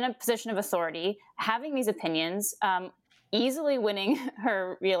a position of authority, having these opinions, easily winning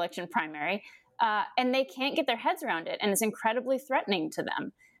her reelection primary, and they can't get their heads around it, and it's incredibly threatening to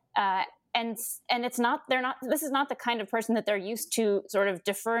them. And it's not. This is not the kind of person that they're used to sort of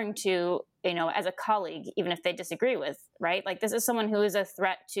deferring to, as a colleague, even if they disagree with, right? Like, this is someone who is a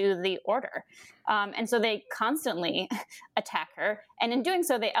threat to the order, and so they constantly attack her, and in doing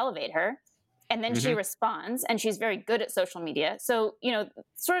so, they elevate her. And then she responds, and she's very good at social media. So,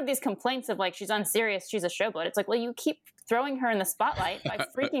 sort of these complaints of like, she's unserious, she's a showboat. It's like, well, you keep throwing her in the spotlight by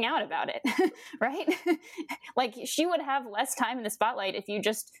freaking out about it, right? Like, she would have less time in the spotlight if you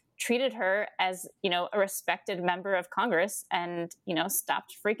just treated her as, a respected member of Congress and,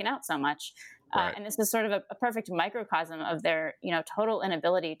 stopped freaking out so much. Right. And this is sort of a perfect microcosm of their, total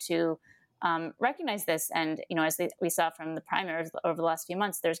inability to recognize this. And, as we saw from the primaries over the last few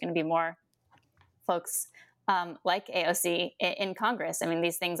months, there's going to be more folks like AOC in Congress. I mean,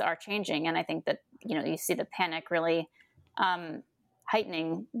 these things are changing, and I think that you see the panic really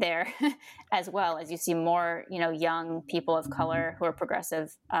heightening there as well, as you see more young people of color who are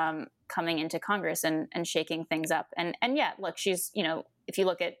progressive coming into Congress and shaking things up. And yeah, look, she's if you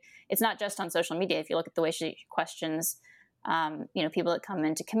look at, it's not just on social media. If you look at the way she questions people that come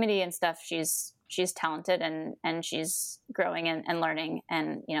into committee and stuff, she's talented and she's growing and learning.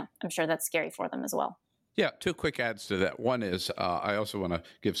 And, I'm sure that's scary for them as well. Yeah, two quick adds to that. One is I also want to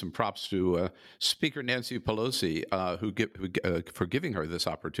give some props to Speaker Nancy Pelosi for giving her this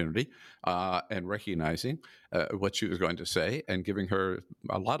opportunity and recognizing what she was going to say and giving her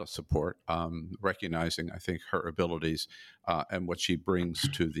a lot of support, recognizing, I think, her abilities and what she brings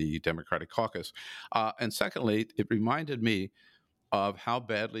to the Democratic caucus. And secondly, it reminded me of how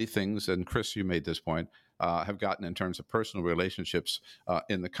badly things, and Chris, you made this point, have gotten in terms of personal relationships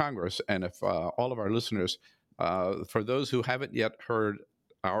in the Congress. And if all of our listeners, for those who haven't yet heard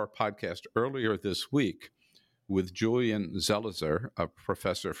our podcast earlier this week with Julian Zelizer, a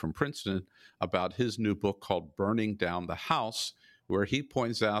professor from Princeton, about his new book called Burning Down the House, where he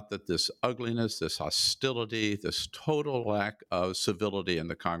points out that this ugliness, this hostility, this total lack of civility in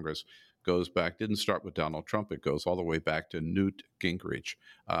the Congress didn't start with Donald Trump. It goes all the way back to Newt Gingrich.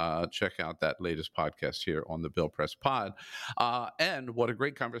 Check out that latest podcast here on the Bill Press Pod. And what a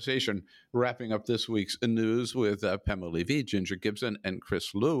great conversation wrapping up this week's news with Pema Levy, Ginger Gibson, and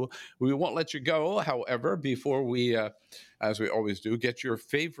Chris Liu. We won't let you go, however, before we, as we always do, get your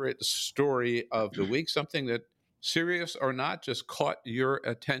favorite story of the week, something that, serious or not, just caught your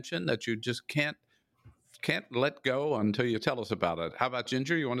attention that you just can't let go until you tell us about it. How about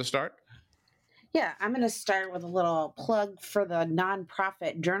Ginger? You want to start? Yeah, I'm going to start with a little plug for the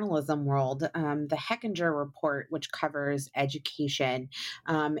nonprofit journalism world. The Hechinger Report, which covers education,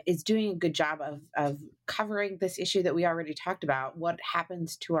 is doing a good job of covering this issue that we already talked about, what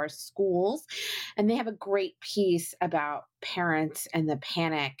happens to our schools. And they have a great piece about parents and the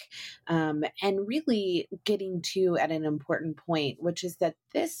panic, and really getting to at an important point, which is that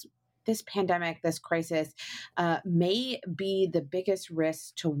this pandemic, this crisis, may be the biggest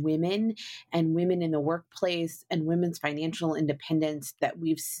risk to women and women in the workplace and women's financial independence that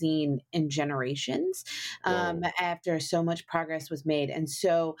we've seen in generations after so much progress was made. And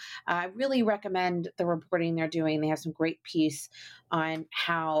so I really recommend the reporting they're doing. They have some great piece on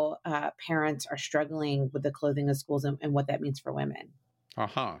how parents are struggling with the clothing of schools and what that means for women.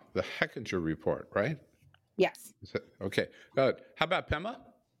 The Hechinger Report, right? Yes. Okay, good. How about Pema?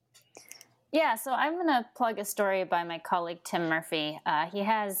 Yeah, so I'm going to plug a story by my colleague Tim Murphy. He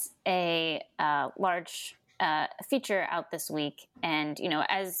has a large feature out this week, and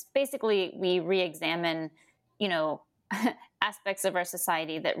as basically we re-examine, aspects of our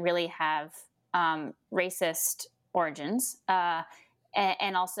society that really have racist origins,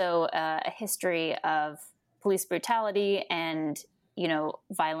 and also a history of police brutality and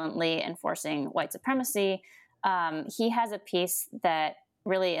violently enforcing white supremacy. He has a piece that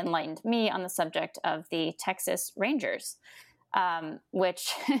really enlightened me on the subject of the Texas Rangers.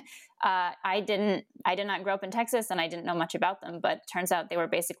 which I did not grow up in Texas, and I didn't know much about them, but it turns out they were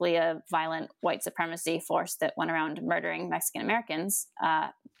basically a violent white supremacy force that went around murdering Mexican Americans.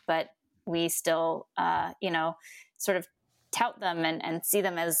 But we still, sort of tout them and see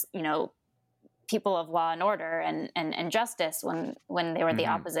them as, people of law and order and justice when they were the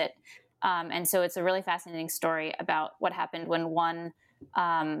opposite. And so it's a really fascinating story about what happened when one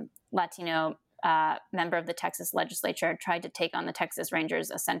Latino member of the Texas legislature tried to take on the Texas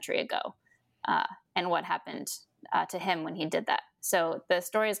Rangers a century ago, and what happened to him when he did that. So the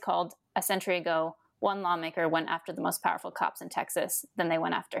story is called "A Century Ago, One Lawmaker Went After the Most Powerful Cops in Texas, Then They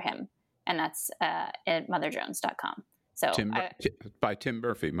Went After Him." And that's at motherjones.com. So by Tim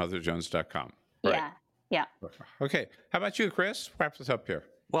Murphy, motherjones.com. Right. Yeah. Okay. How about you, Chris? Wrap us up here.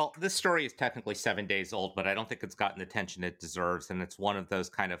 Well, this story is technically 7 days old, but I don't think it's gotten the attention it deserves. And it's one of those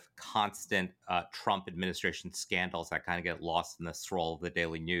kind of constant Trump administration scandals that kind of get lost in the swirl of the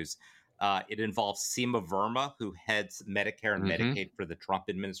daily news. It involves Seema Verma, who heads Medicare and Medicaid for the Trump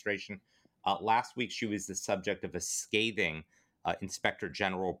administration. Last week, she was the subject of a scathing Inspector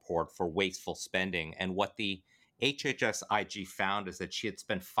General report for wasteful spending. And what the HHS IG found is that she had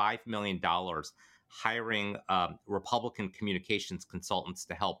spent $5 million hiring Republican communications consultants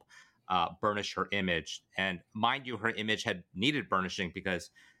to help burnish her image. And mind you, her image had needed burnishing because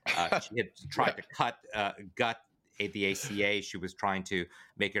she had tried to gut the ACA. She was trying to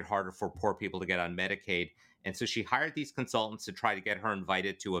make it harder for poor people to get on Medicaid. And so she hired these consultants to try to get her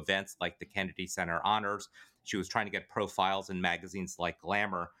invited to events like the Kennedy Center Honors. She was trying to get profiles in magazines like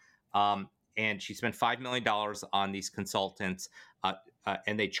Glamour. And she spent $5 million on these consultants,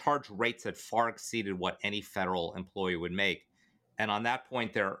 and they charged rates that far exceeded what any federal employee would make. And on that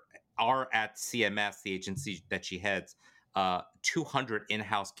point, there are at CMS, the agency that she heads, 200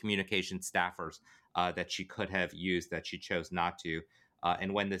 in-house communication staffers that she could have used that she chose not to.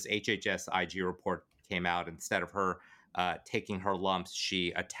 And when this HHS IG report came out, instead of her taking her lumps,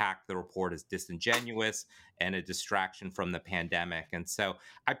 she attacked the report as disingenuous and a distraction from the pandemic. And so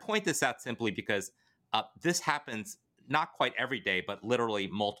I point this out simply because this happens not quite every day, but literally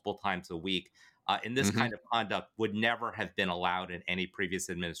multiple times a week. And this kind of conduct would never have been allowed in any previous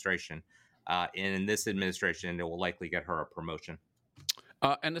administration. And in this administration, it will likely get her a promotion.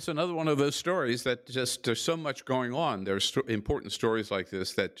 And it's another one of those stories that just, there's so much going on. There's important stories like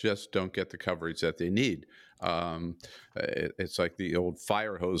this that just don't get the coverage that they need. It's like the old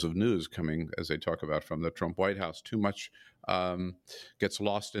fire hose of news coming, as they talk about, from the Trump White House. Too much gets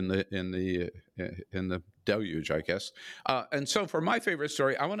lost in the deluge, I guess. And so for my favorite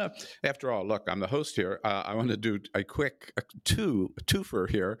story, I want to, after all, look, I'm the host here. I want to do a quick twofer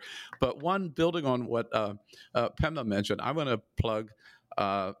here, but one building on what Pema mentioned. I want to plug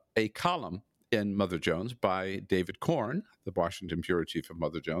a column in Mother Jones by David Korn, the Washington bureau chief of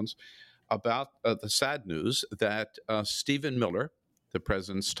Mother Jones, about the sad news that Stephen Miller, the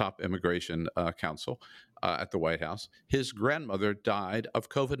president's top immigration counsel at the White House, his grandmother died of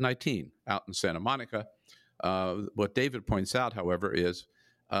COVID-19 out in Santa Monica. What David points out, however, is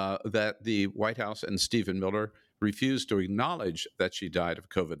that the White House and Stephen Miller refused to acknowledge that she died of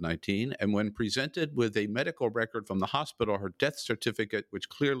COVID-19. And when presented with a medical record from the hospital, her death certificate, which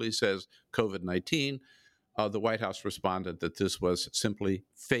clearly says COVID-19, the White House responded that this was simply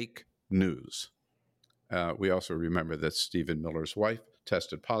fake news. We also remember that Stephen Miller's wife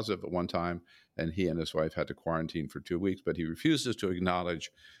tested positive at one time, and he and his wife had to quarantine for 2 weeks, but he refuses to acknowledge,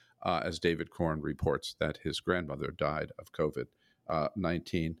 as David Korn reports, that his grandmother died of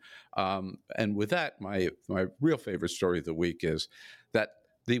COVID-19. And with that, my real favorite story of the week is that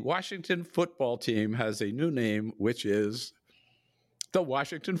the Washington football team has a new name, which is the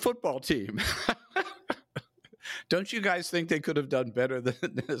Washington football team. Don't you guys think they could have done better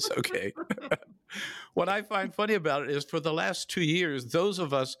than this? Okay. What I find funny about it is for the last 2 years, those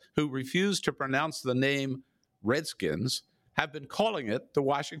of us who refuse to pronounce the name Redskins have been calling it the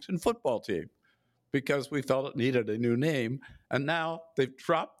Washington football team because we felt it needed a new name. And now they've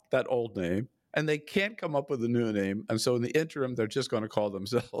dropped that old name and they can't come up with a new name. And so in the interim, they're just going to call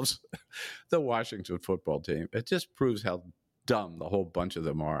themselves the Washington football team. It just proves how dumb the whole bunch of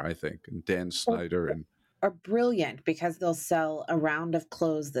them are, I think. And Dan Snyder and are brilliant because they'll sell a round of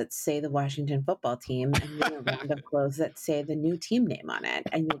clothes that say the Washington football team and then a round of clothes that say the new team name on it,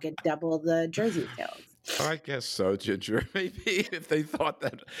 and you'll get double the jersey sales. I guess so, Ginger. Maybe if they thought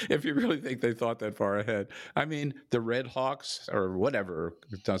that, if you really think they thought that far ahead. I mean, the Red Hawks or whatever,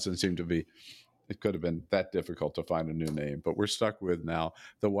 it doesn't seem to be, it could have been that difficult to find a new name, but we're stuck with now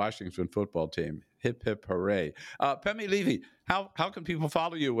the Washington football team. Hip, hip, hooray. Pemi Levy, how can people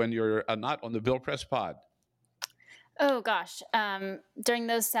follow you when you're not on the Bill Press Pod? Oh, gosh. During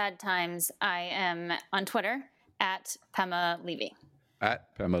those sad times, I am on Twitter at Pema Levy.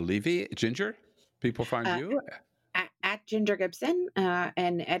 At Pema Levy. Ginger, people find you? At Ginger Gibson,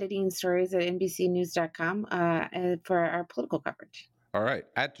 and editing stories at NBCnews.com for our political coverage. All right.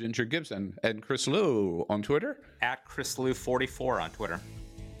 At Ginger Gibson. And Chris Liu on Twitter? At Chris Liu 44 on Twitter.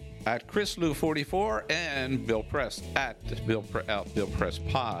 At Chris Liu 44 and Bill Press at Bill Press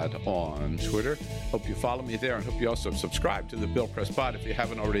Pod on Twitter. Hope you follow me there, and hope you also subscribe to the Bill Press Pod if you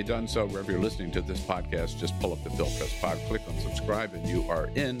haven't already done so. Wherever you're listening to this podcast, just pull up the Bill Press Pod, click on subscribe, and you are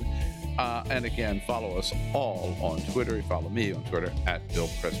in. And again, follow us all on Twitter. You follow me on Twitter at Bill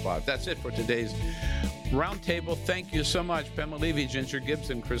Press Pod. That's it for today's Roundtable. Thank you so much, Pema Levy, Ginger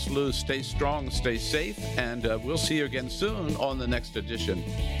Gibson, Chris Liu. Stay strong, stay safe, and we'll see you again soon on the next edition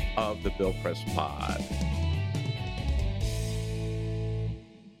of the Bill Press Pod.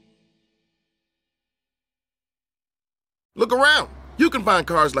 Look around. You can find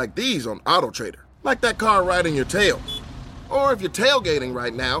cars like these on AutoTrader, like that car riding your tail. Or if you're tailgating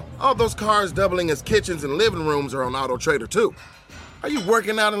right now, all those cars doubling as kitchens and living rooms are on AutoTrader too. Are you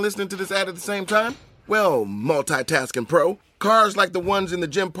working out and listening to this ad at the same time? Well, multitasking pro, cars like the ones in the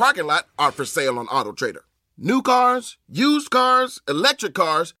gym parking lot are for sale on AutoTrader. New cars, used cars, electric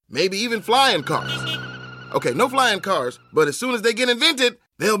cars, maybe even flying cars. Okay, no flying cars, but as soon as they get invented,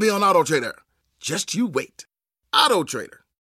 they'll be on AutoTrader. Just you wait. AutoTrader.